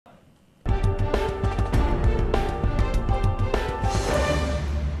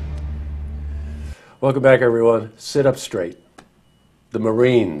Welcome back, everyone. Sit up straight. The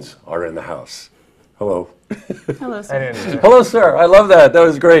Marines are in the house. Hello. Hello, sir. Hello, sir. I love that. That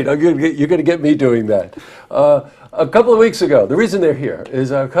was great. You're going to get me doing that. A couple of weeks ago, the reason they're here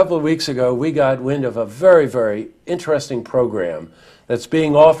is a couple of weeks ago, we got wind of a very, very interesting program that's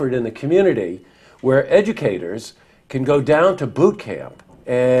being offered in the community where educators can go down to boot camp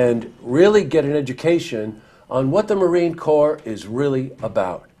and really get an education on what the Marine Corps is really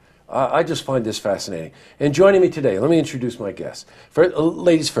about. I just find this fascinating. And joining me today, let me introduce my guests.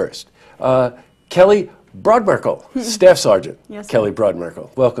 Ladies first, Kelly Broadmerkle, Staff Sergeant. Yes, sir. Kelly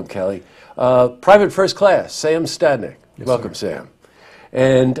Broadmerkle. Welcome, Kelly. Private First Class, Sam Stadnick. Yes, Welcome, sir.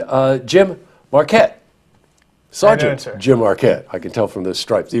 Sam. And Jim Marquette. Sergeant sir. Jim Marquette. I can tell from the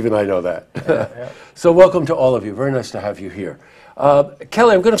stripes. Even I know that. Yeah. So welcome to all of you. Very nice to have you here.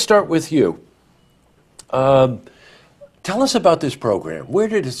 Kelly, I'm going to start with you. Tell us about this program. Where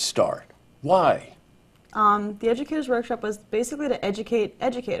did it start? Why? The Educators Workshop was basically to educate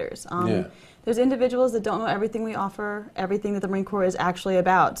educators. Yeah. There's individuals that don't know everything we offer, everything that the Marine Corps is actually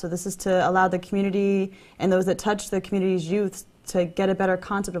about. So this is to allow the community and those that touch the community's youth to get a better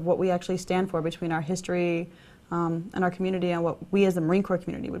concept of what we actually stand for between our history and our community and what we as the Marine Corps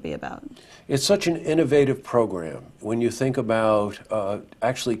community would be about. It's such an innovative program when you think about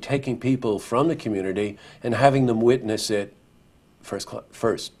actually taking people from the community and having them witness it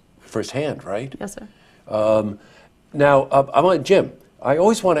firsthand, right? Yes, sir. Now, I want Jim. I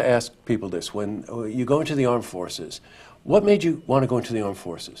always want to ask people this: when you go into the armed forces, what made you want to go into the armed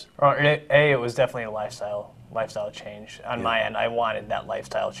forces? It was definitely a lifestyle change on my end. I wanted that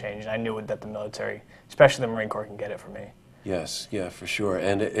lifestyle change, and I knew that the military, especially the Marine Corps, can get it for me. Yes, yeah, for sure.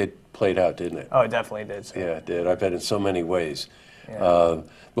 And it played out, didn't it? Oh, it definitely did. So. Yeah, it did. I bet in so many ways. Yeah.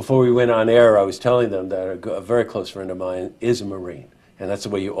 Before we went on air, I was telling them that a very close friend of mine is a Marine, and that's the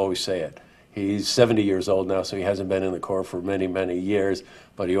way you always say it. He's 70 years old now, so he hasn't been in the Corps for many, many years,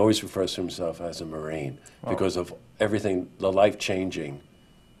 but he always refers to himself as a Marine because of everything, the life-changing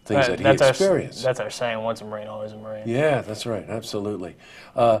things that he experienced. That's our saying, once a Marine, always a Marine. Yeah, that's right, absolutely.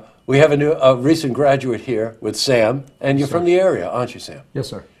 We have a recent graduate here with Sam, and you're from the area, aren't you, Sam? Yes,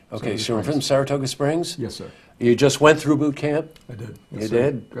 sir. Okay, so you're from Saratoga Springs? Yes, sir. You just went through boot camp? I did. You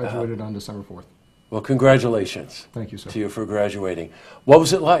did? Graduated on December 4th. Well, congratulations. Thank you, sir. To you for graduating. What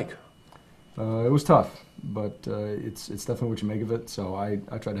was it like? It was tough, but it's definitely what you make of it, so I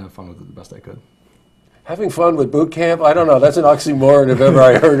tried to have fun with it the best I could. Having fun with boot camp? I don't know. That's an oxymoron if ever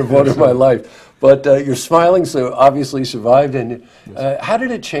I heard of one in my life. But you're smiling, so obviously survived. And how did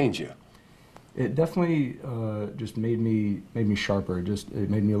it change you? It definitely just made me sharper. It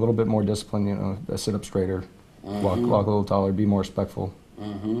made me a little bit more disciplined. You know, sit up straighter, walk a little taller, be more respectful,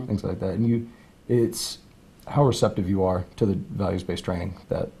 things like that. And it's how receptive you are to the values-based training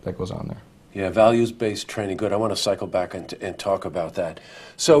that goes on there. Yeah, values-based training. Good. I want to cycle back and talk about that.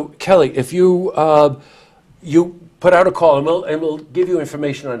 So, Kelly, if you you put out a call, and we'll give you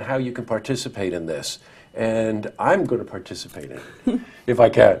information on how you can participate in this, and I'm going to participate in it if I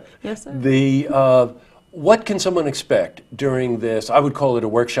can. Yes, sir. What can someone expect during this? I would call it a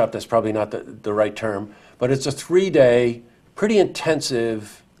workshop. That's probably not the right term, but it's a 3-day, pretty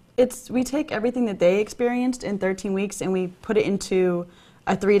intensive. We take everything that they experienced in 13 weeks and we put it into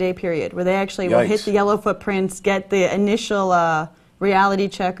a 3-day period where they actually will hit the yellow footprints, get the initial reality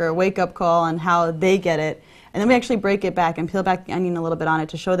check or wake-up call on how they get it, and then we actually break it back and peel back the onion a little bit on it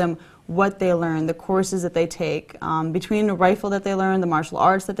to show them what they learn, the courses that they take, between the rifle that they learn, the martial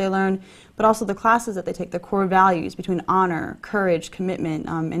arts that they learn, but also the classes that they take, the core values between honor, courage, commitment,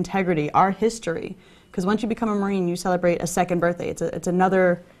 integrity, our history. Because once you become a Marine, you celebrate a second birthday. It's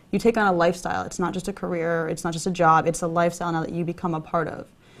another. You take on a lifestyle. It's not just a career, it's not just a job, it's a lifestyle now that you become a part of.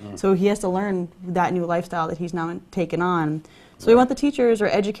 So he has to learn that new lifestyle that he's now taken on. So we want the teachers or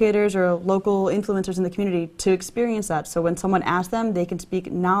educators or local influencers in the community to experience that. So when someone asks them, they can speak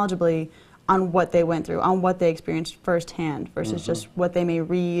knowledgeably on what they went through, on what they experienced firsthand versus just what they may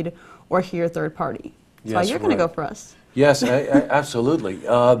read or hear third party. So you're going to go for us. Yes, absolutely.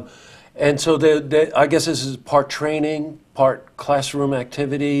 And so I guess this is part training, part classroom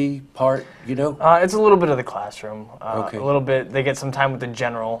activity, part, It's a little bit of the classroom. Okay. A little bit. They get some time with the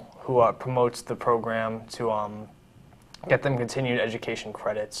general who promotes the program to get them continued education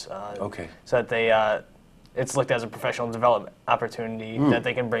credits. Okay. So that they, it's looked as a professional development opportunity that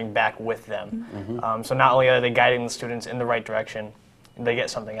they can bring back with them. So not only are they guiding the students in the right direction, they get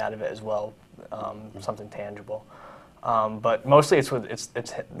something out of it as well, something tangible. But mostly it's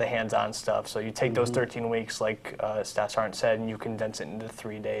the hands-on stuff. So you take those 13 weeks, like Staff Sergeant said, and you condense it into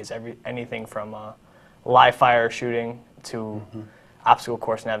 3 days. Anything from live fire shooting to obstacle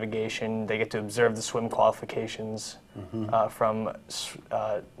course navigation. They get to observe the swim qualifications from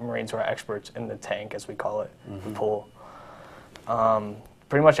Marines who are experts in the tank, as we call it, the pool.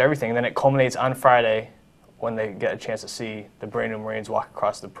 Pretty much everything. And then it culminates on Friday when they get a chance to see the brand new Marines walk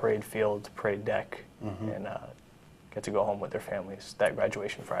across the parade field, parade deck, and get to go home with their families that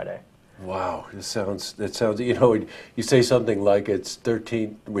graduation Friday. Wow, that sounds, you know, you say something like it's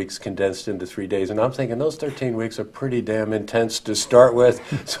 13 weeks condensed into 3 days, and I'm thinking those 13 weeks are pretty damn intense to start with,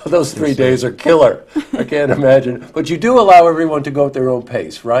 so those 3 days are killer. I can't imagine. But you do allow everyone to go at their own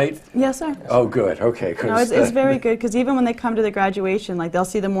pace, right? Yes, sir. Oh, good, okay. No, it's very good, because even when they come to the graduation, like they'll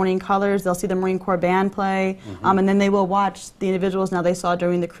see the morning colors, they'll see the Marine Corps band play, and then they will watch the individuals now they saw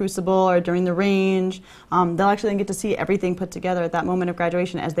during the Crucible or during the range. They'll actually then get to see everything put together at that moment of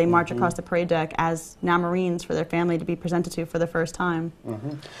graduation as they march across the parade deck as now Marines for their family to be presented to for the first time.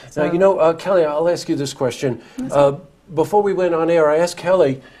 So, now, you know, Kelly, I'll ask you this question. Before we went on air, I asked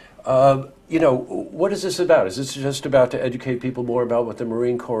Kelly, you know, what is this about? Is this just about to educate people more about what the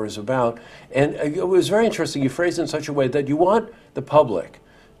Marine Corps is about? And it was very interesting. You phrased it in such a way that you want the public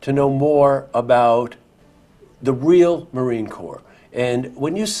to know more about the real Marine Corps. And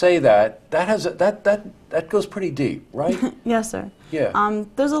when you say that, that goes pretty deep, right? Yes, sir. Yeah.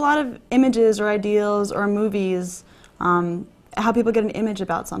 There's a lot of images or ideals or movies, how people get an image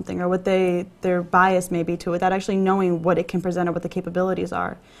about something or what their bias may be to it without actually knowing what it can present or what the capabilities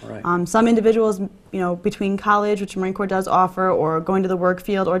are. Right. Some individuals, you know, between college, which the Marine Corps does offer, or going to the work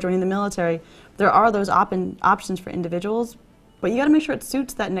field or joining the military, there are those options for individuals, but you got to make sure it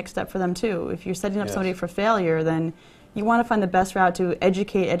suits that next step for them too. If you're setting up somebody for failure, then you want to find the best route to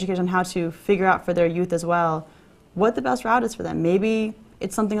educate on how to figure out for their youth as well what the best route is for them. Maybe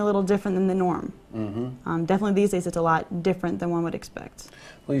it's something a little different than the norm. Definitely these days it's a lot different than one would expect.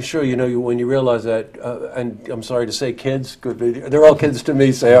 Well, you sure, you know, when you realize that, and I'm sorry to say kids, they're all kids to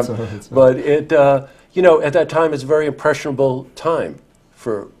me, Sam, but it, you know, at that time it's a very impressionable time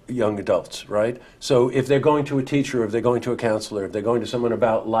for young adults, right? So if they're going to a teacher, if they're going to a counselor, if they're going to someone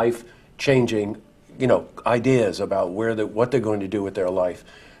about life-changing, you know, ideas about what they're going to do with their life,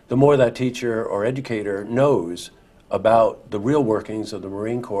 the more that teacher or educator knows about the real workings of the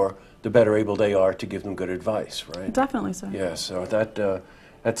Marine Corps, the better able they are to give them good advice, right? Definitely, sir. Yeah, so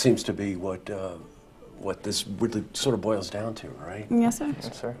that seems to be what this really sort of boils down to, right? Yes, sir.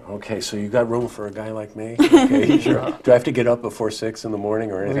 Yes, sir. Okay, so you got room for a guy like me? Okay, sure. Do I have to get up before 6 in the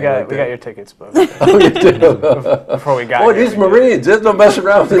morning or anything like that? We got your tickets booked. Oh, you do? Before we got Oh, here, these Marines, there's no messing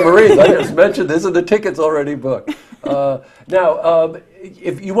around with the Marines. I just mentioned this, and the ticket's already booked. Now,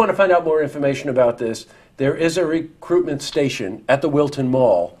 if you want to find out more information about this, there is a recruitment station at the Wilton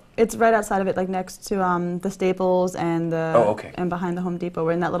Mall. It's right outside of it, like next to the Staples and and behind the Home Depot.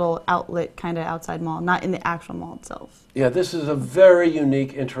 We're in that little outlet kind of outside mall, not in the actual mall itself. Yeah, this is a very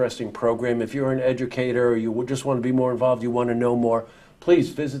unique, interesting program. If you're an educator or you just want to be more involved, you want to know more, please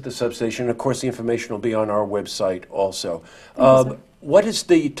visit the substation. Of course, the information will be on our website also. What is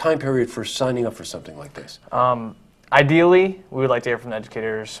the time period for signing up for something like this? Ideally, we would like to hear from the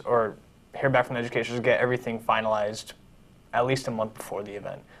educators or hear back from the educators to get everything finalized at least a month before the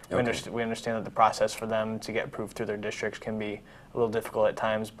event. Okay. We understand that the process for them to get approved through their districts can be a little difficult at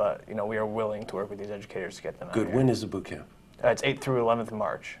times, but you know, we are willing to work with these educators to get them out Good. here. When is the boot camp? It's 8th through 11th of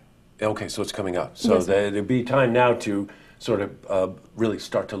March. Okay, so it's coming up. So Yes, there'd be time now to sort of really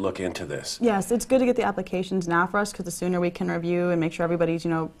start to look into this. Yes, it's good to get the applications now for us because the sooner we can review and make sure everybody's,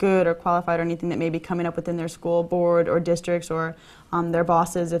 you know, good or qualified or anything that may be coming up within their school board or districts or their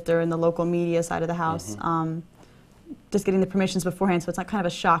bosses if they're in the local media side of the house. Just getting the permissions beforehand so it's not kind of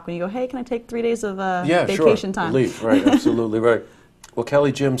a shock when you go, hey, can I take 3 days of vacation time? Leave, right, absolutely right. Well,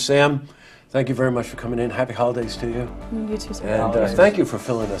 Kelly, Jim, Sam, thank you very much for coming in. Happy holidays to you. You too, sir. And thank you for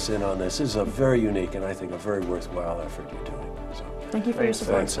filling us in on this. This is a very unique and I think a very worthwhile effort you're doing. So, Thank you for your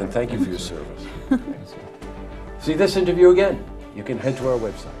support. thanks, and thank you for your service. See this interview again? You can head to our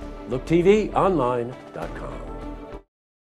website, looktvonline.com.